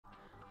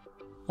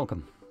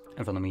Welcome.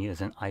 In front of me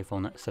is an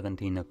iPhone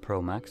 17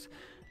 Pro Max,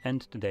 and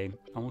today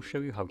I will show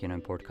you how you can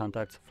import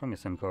contacts from your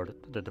SIM card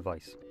to the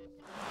device.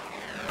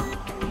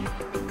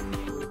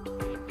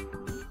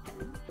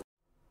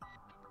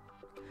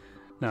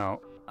 Now,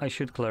 I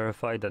should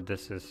clarify that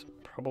this is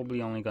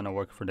probably only going to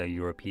work for the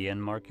European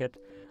market,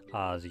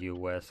 as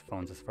US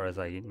phones, as far as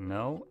I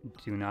know,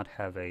 do not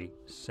have a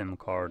SIM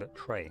card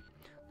tray.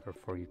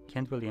 Therefore, you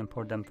can't really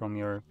import them from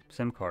your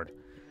SIM card.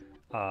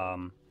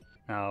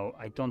 Now,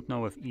 I don't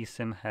know if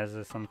eSIM has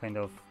some kind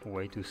of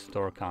way to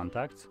store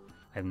contacts.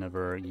 I've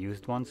never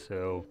used one,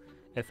 so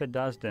if it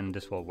does, then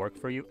this will work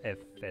for you. If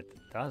it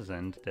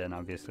doesn't, then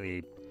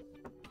obviously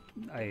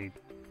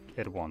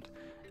it won't.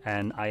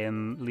 And I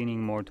am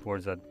leaning more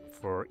towards that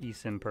for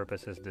eSIM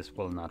purposes, this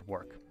will not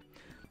work.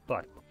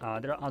 But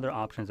there are other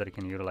options that you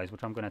can utilize,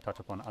 which I'm going to touch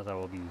upon as I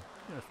will be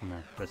in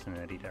the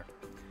vicinity there.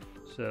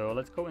 So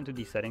let's go into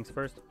the settings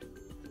first,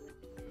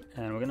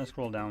 and we're going to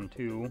scroll down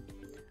to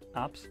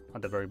apps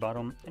at the very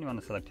bottom, and you want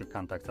to select your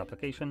contacts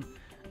application,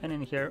 and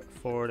in here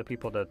for the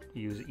people that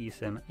use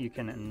eSIM you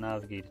can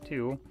navigate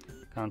to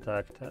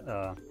contact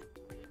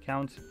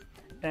accounts,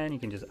 and you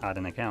can just add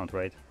an account,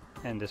 right?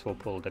 And this will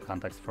pull the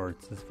contacts, for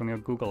instance, from your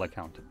Google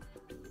account,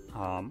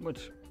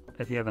 which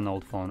if you have an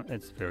old phone,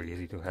 it's very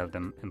easy to have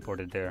them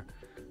imported there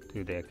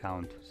to the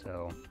account,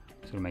 so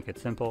to make it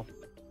simple.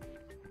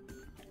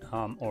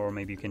 Or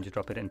maybe you can just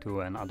drop it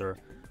into another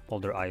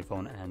older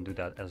iPhone and do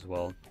that as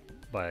well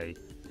by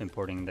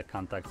importing the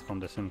contacts from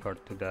the SIM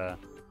card to the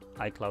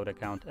iCloud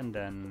account, and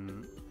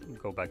then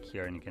go back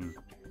here and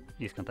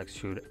these contacts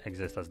should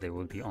exist as they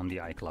will be on the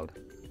iCloud.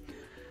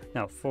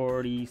 Now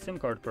for the SIM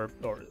card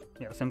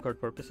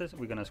purposes,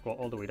 we're gonna scroll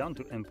all the way down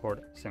to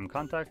import SIM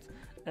contacts,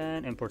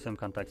 and import SIM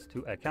contacts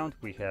to account.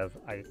 We have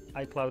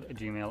iCloud,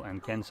 Gmail,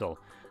 and Cancel.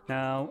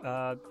 Now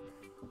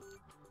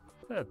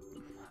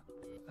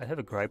I have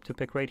a gripe to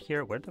pick right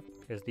here. Where the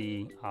is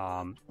the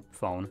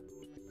phone?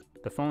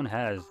 The phone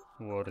has,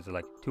 what is it,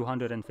 like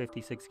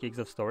 256 gigs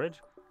of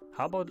storage?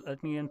 How about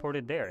let me import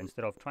it there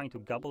instead of trying to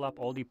gobble up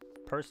all the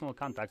personal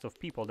contacts of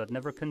people that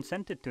never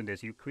consented to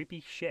this, you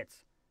creepy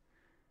shits.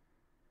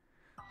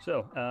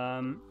 So,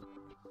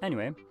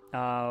 anyway,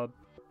 I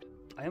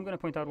am going to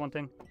point out one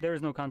thing. There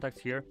is no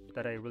contacts here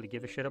that I really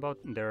give a shit about.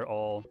 They're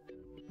all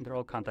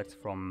contacts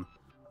from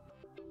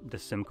the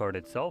SIM card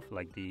itself,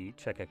 like the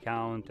check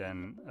account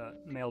and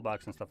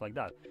mailbox and stuff like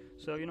that.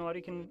 So you know what,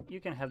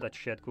 you can have that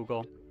shit,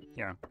 Google.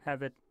 Here,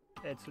 have it.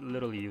 It's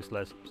literally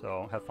useless,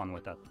 so have fun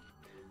with that.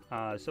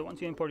 So once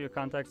you import your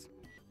contacts,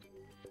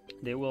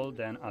 they will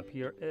then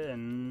appear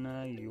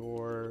in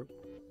your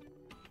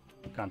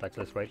contacts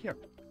list right here.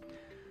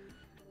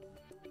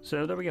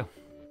 So there we go.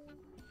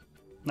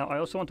 Now I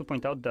also want to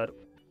point out that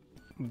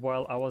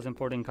while I was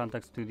importing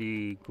contacts to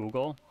the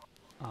Google,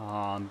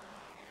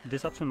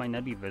 this option might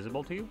not be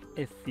visible to you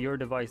if your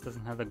device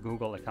doesn't have a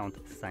Google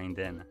account signed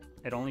in.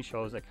 It only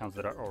shows accounts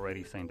that are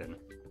already signed in.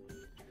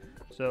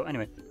 So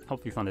anyway,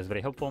 hope you found this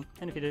very helpful,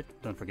 and if you did,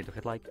 don't forget to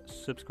hit like,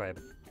 subscribe,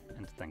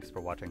 and thanks for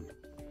watching.